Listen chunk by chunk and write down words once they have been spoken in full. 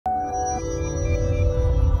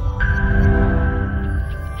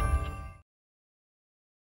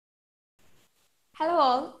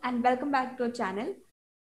and welcome back to our channel.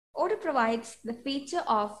 Odoo provides the feature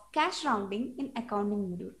of cash rounding in accounting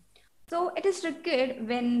module. So it is required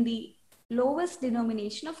when the lowest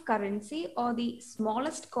denomination of currency or the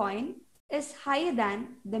smallest coin is higher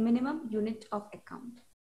than the minimum unit of account.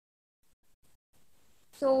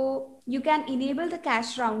 So you can enable the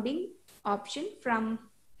cash rounding option from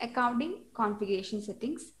accounting configuration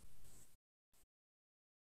settings.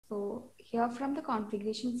 So here from the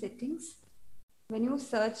configuration settings, when you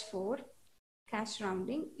search for cash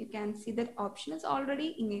rounding, you can see that option is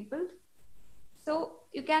already enabled. So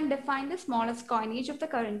you can define the smallest coinage of the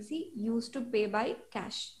currency used to pay by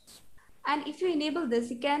cash. And if you enable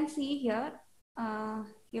this, you can see here,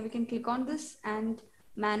 here we can click on this and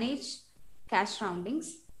manage cash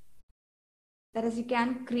roundings. That is, you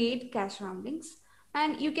can create cash roundings,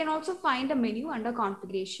 and you can also find a menu under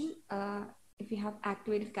configuration. If you have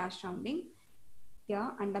activated cash rounding,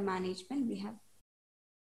 here under management, we have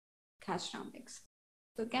cash roundings.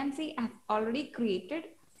 So you can see I've already created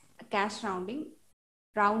a cash rounding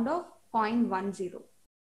round of 0.10.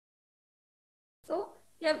 So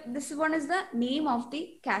yeah, this one is the name of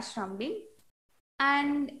the cash rounding,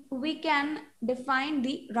 and we can define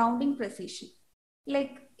the rounding precision.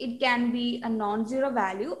 Like it can be a non-zero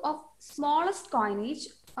value of smallest coinage,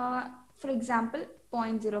 for example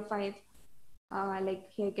 0.05, like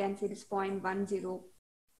here you can see this 0.10.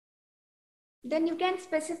 Then you can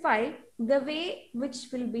specify the way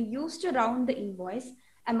which will be used to round the invoice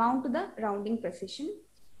amount to the rounding precision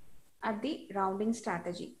at the rounding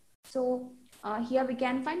strategy. So here we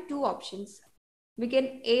can find two options. We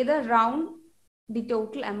can either round the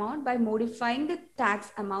total amount by modifying the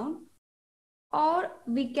tax amount, or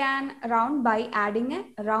we can round by adding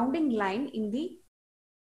a rounding line in the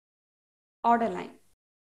order line.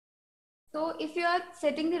 So if you are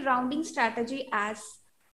setting the rounding strategy as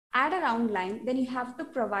add a round line, then you have to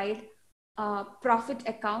provide a profit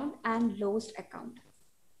account and lost account.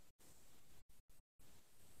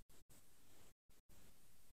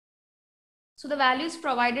 So the values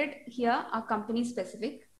provided here are company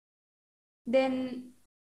specific. Then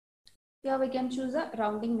here we can choose a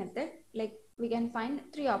rounding method. Like we can find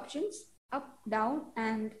three options: up, down,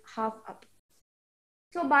 and half up.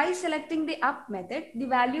 So by selecting the up method, the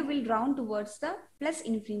value will round towards the plus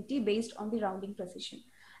infinity based on the rounding precision.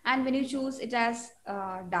 And when you choose it as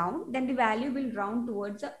down, then the value will round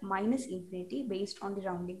towards the minus infinity based on the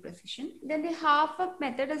rounding precision. Then the half up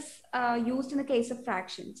method is used in the case of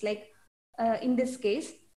fractions. Like in this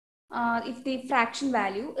case, if the fraction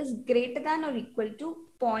value is greater than or equal to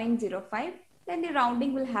 0.05, then the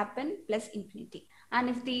rounding will happen plus infinity. And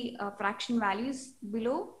if the fraction value is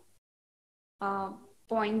below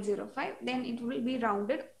 0.05, then it will be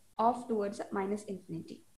rounded off towards minus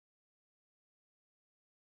infinity.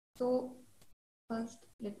 So first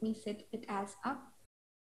let me set it as up.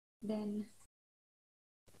 Then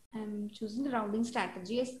I'm choosing the rounding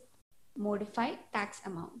strategy as modify tax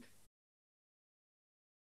amount.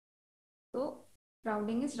 So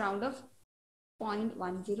rounding is round of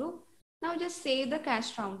 0.10. Now just save the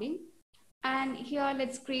cash rounding, and here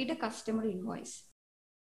let's create a customer invoice.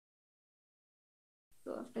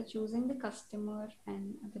 So after choosing the customer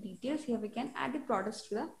and the details, here we can add the products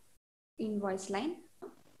to the invoice line.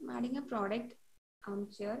 I'm adding a product,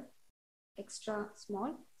 armchair, extra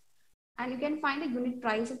small, and you can find the unit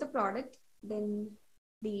price of the product, then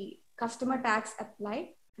the customer tax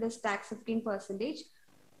applied, this tax 15%,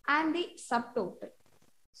 and the subtotal.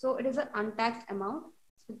 So it is an untaxed amount.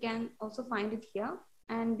 So you can also find it here,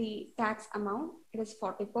 and the tax amount, it is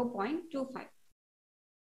 44.25.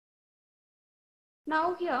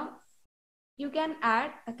 Now here you can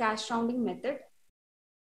add a cash rounding method.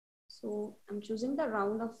 So I'm choosing the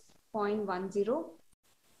round of 0.10,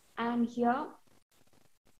 and here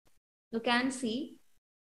you can see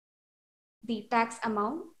the tax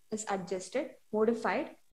amount is adjusted,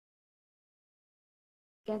 modified.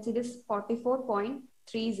 You can see this 44.30.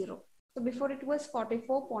 So before it was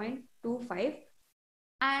 44.25,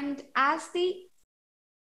 and as the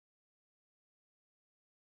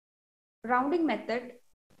rounding method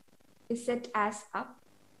is set as up,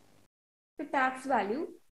 the tax value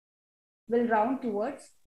will round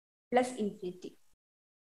towards plus infinity.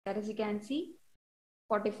 That is, you can see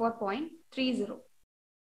 44.30.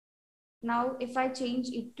 Now if I change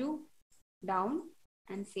it to down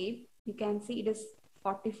and save, you can see it is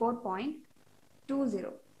 44.20.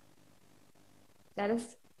 That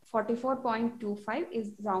is 44.25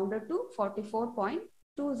 is rounded to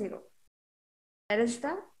 44.20. That is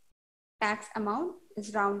the tax amount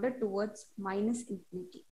is rounded towards minus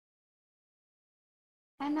infinity.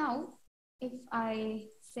 And now if I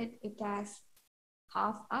set it as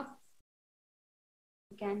half up,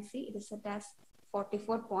 you can see it is set as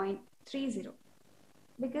 44.30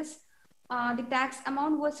 because the tax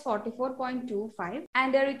amount was 44.25,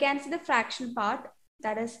 and there you can see the fraction part,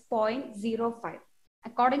 that is 0.05.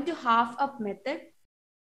 According to half up method,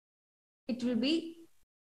 it will be,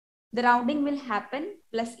 the rounding will happen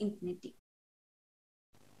plus infinity.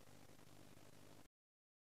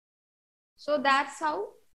 So that's how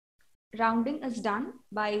rounding is done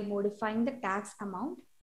by modifying the tax amount.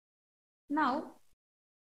 Now,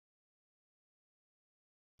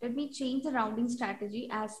 let me change the rounding strategy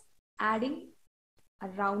as adding a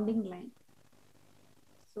rounding line.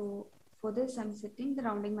 So for this, I'm setting the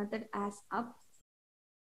rounding method as up.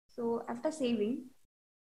 So after saving,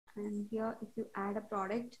 and here if you add a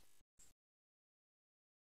product,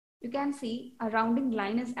 you can see a rounding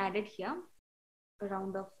line is added here, a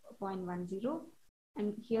round of 0.10.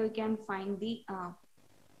 And here you can find the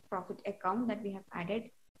profit account that we have added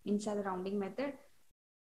inside the rounding method.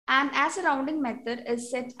 And as a rounding method is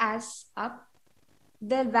set as up,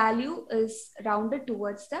 the value is rounded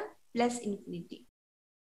towards the plus infinity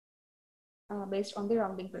based on the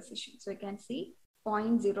rounding precision. So you can see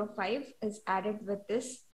 0.05 is added with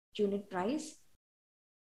this unit price.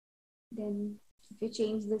 Then if you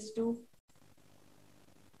change this to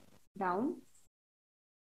down,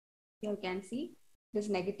 here you can see this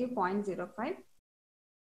negative 0.05,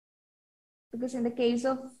 because in the case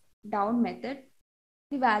of down method,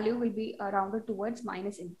 the value will be rounded towards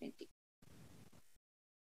minus infinity.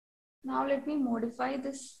 Now let me modify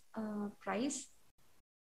this price.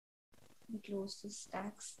 Let me close this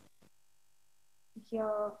tax.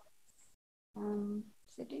 Here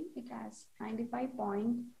setting it as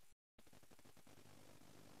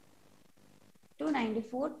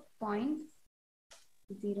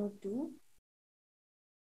 95.294.02,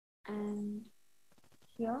 and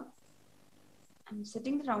here I'm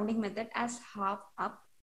setting the rounding method as half up.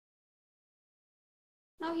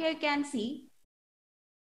 Now here you can see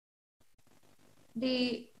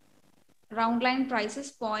the round line price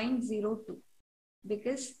is 0.02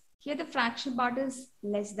 because here the fraction part is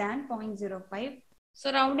less than 0.05.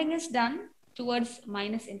 So rounding is done towards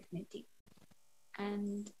minus infinity.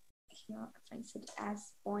 And here if I set it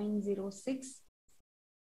as 0.06,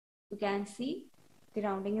 you can see the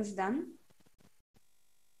rounding is done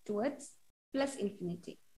towards plus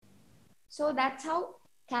infinity. So that's how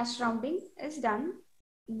cash rounding is done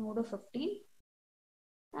in Odoo 15.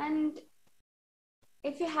 And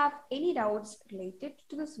if you have any doubts related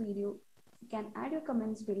to this video, you can add your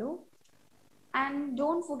comments below. And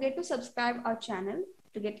don't forget to subscribe our channel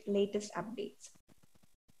to get latest updates.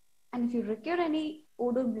 And if you require any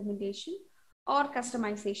Odoo implementation or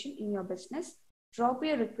customization in your business, drop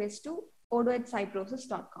your request to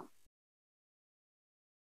odoo@cybrosys.com.